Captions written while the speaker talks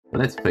But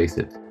let's face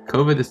it,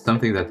 COVID is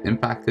something that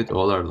impacted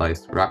all our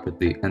lives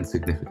rapidly and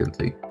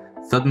significantly.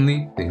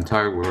 Suddenly, the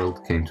entire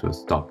world came to a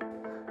stop.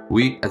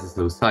 We, as a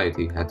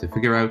society, had to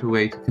figure out a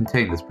way to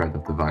contain the spread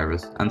of the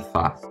virus, and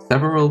fast.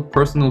 Several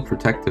personal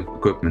protective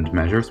equipment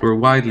measures were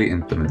widely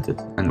implemented,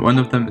 and one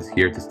of them is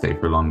here to stay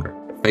for longer.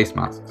 Face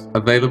masks.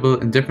 Available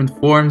in different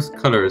forms,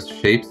 colors,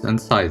 shapes, and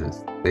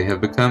sizes, they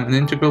have become an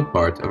integral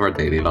part of our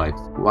daily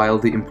lives. While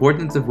the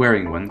importance of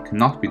wearing one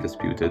cannot be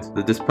disputed,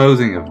 the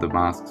disposing of the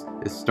masks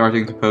is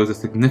starting to pose a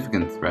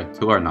significant threat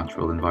to our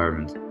natural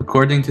environment.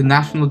 According to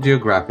National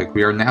Geographic,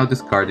 we are now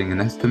discarding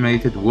an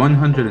estimated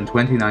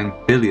 129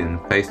 billion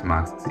face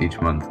masks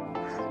each month.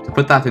 To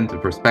put that into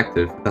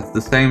perspective, that's the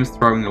same as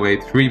throwing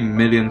away 3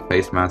 million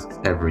face masks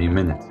every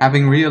minute.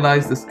 Having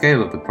realized the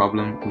scale of the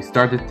problem, we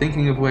started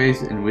thinking of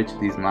ways in which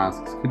these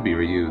masks could be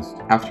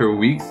reused. After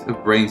weeks of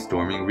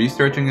brainstorming,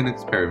 researching and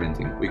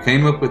experimenting, we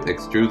came up with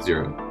XTRUDE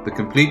ZERO, the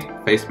complete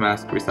face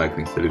mask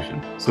recycling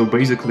solution. So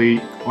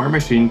basically, our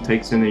machine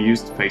takes in a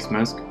used face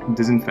mask,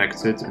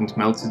 disinfects it and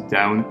melts it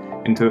down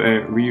into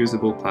a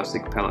reusable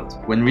plastic pellet.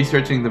 When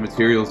researching the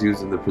materials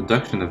used in the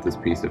production of this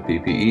piece of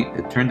PPE,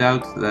 it turned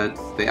out that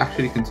they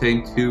actually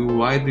contain two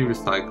widely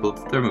recycled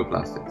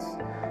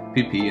thermoplastics,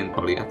 PP and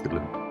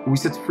polyethylene. We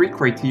set 3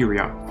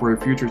 criteria for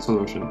a future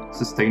solution: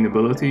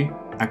 sustainability,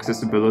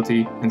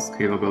 accessibility, and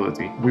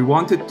scalability. We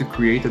wanted to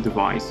create a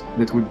device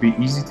that would be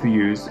easy to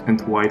use and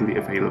widely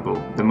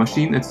available. The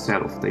machine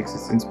itself takes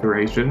its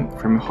inspiration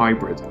from a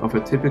hybrid of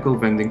a typical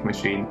vending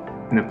machine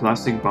and a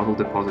plastic bubble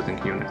depositing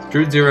unit.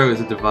 XTRUDE ZERO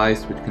is a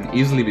device which can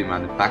easily be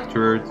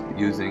manufactured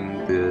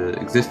using the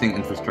existing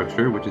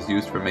infrastructure which is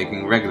used for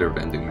making regular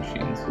vending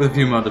machines, with a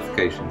few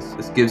modifications.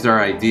 This gives our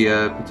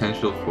idea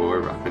potential for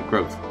rapid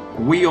growth.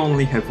 We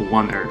only have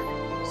one Earth,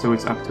 so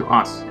it's up to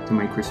us to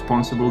make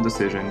responsible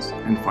decisions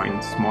and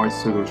find smart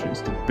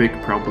solutions to big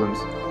problems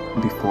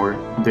before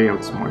they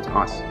outsmart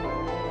us.